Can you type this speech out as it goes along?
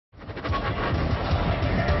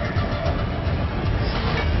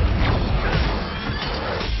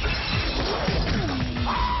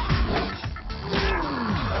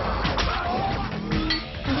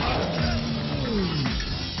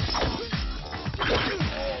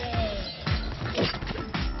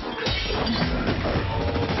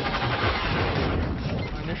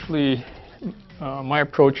initially, my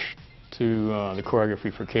approach to the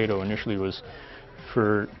choreography for Kato initially was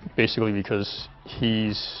for basically because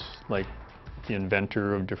he's like the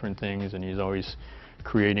inventor of different things, and he's always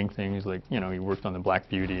creating things. Like, you know, he worked on the Black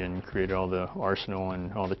Beauty and created all the arsenal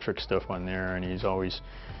and all the trick stuff on there, and he's always,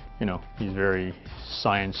 you know, he's very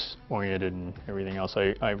science oriented and everything else.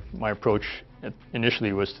 My approach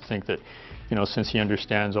initially was to think that, you know, since he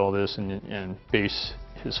understands all this and base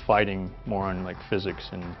his fighting more on like physics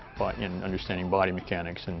and understanding body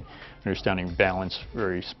mechanics and understanding balance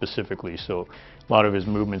very specifically, so a lot of his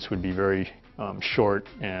movements would be very short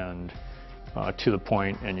and to the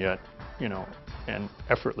point, and yet, you know, and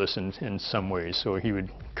effortless in some ways. So he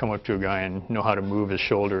would come up to a guy and know how to move his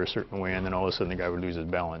shoulder a certain way, and then all of a sudden the guy would lose his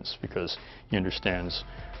balance because he understands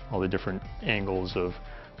all the different angles of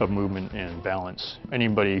movement and balance.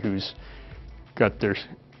 Anybody who's got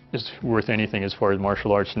is worth anything as far as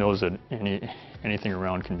martial arts knows that anything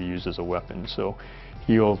around can be used as a weapon. So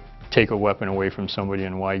he'll take a weapon away from somebody,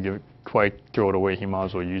 and why throw it away? He might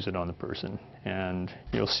as well use it on the person. And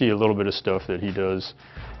you'll see a little bit of stuff that he does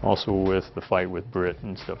also with the fight with Britt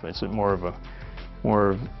and stuff. It's more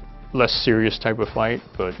of less serious type of fight,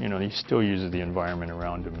 but you know, he still uses the environment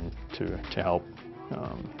around him to help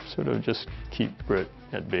sort of just keep Britt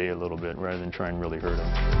at bay a little bit rather than try and really hurt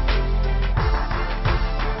him.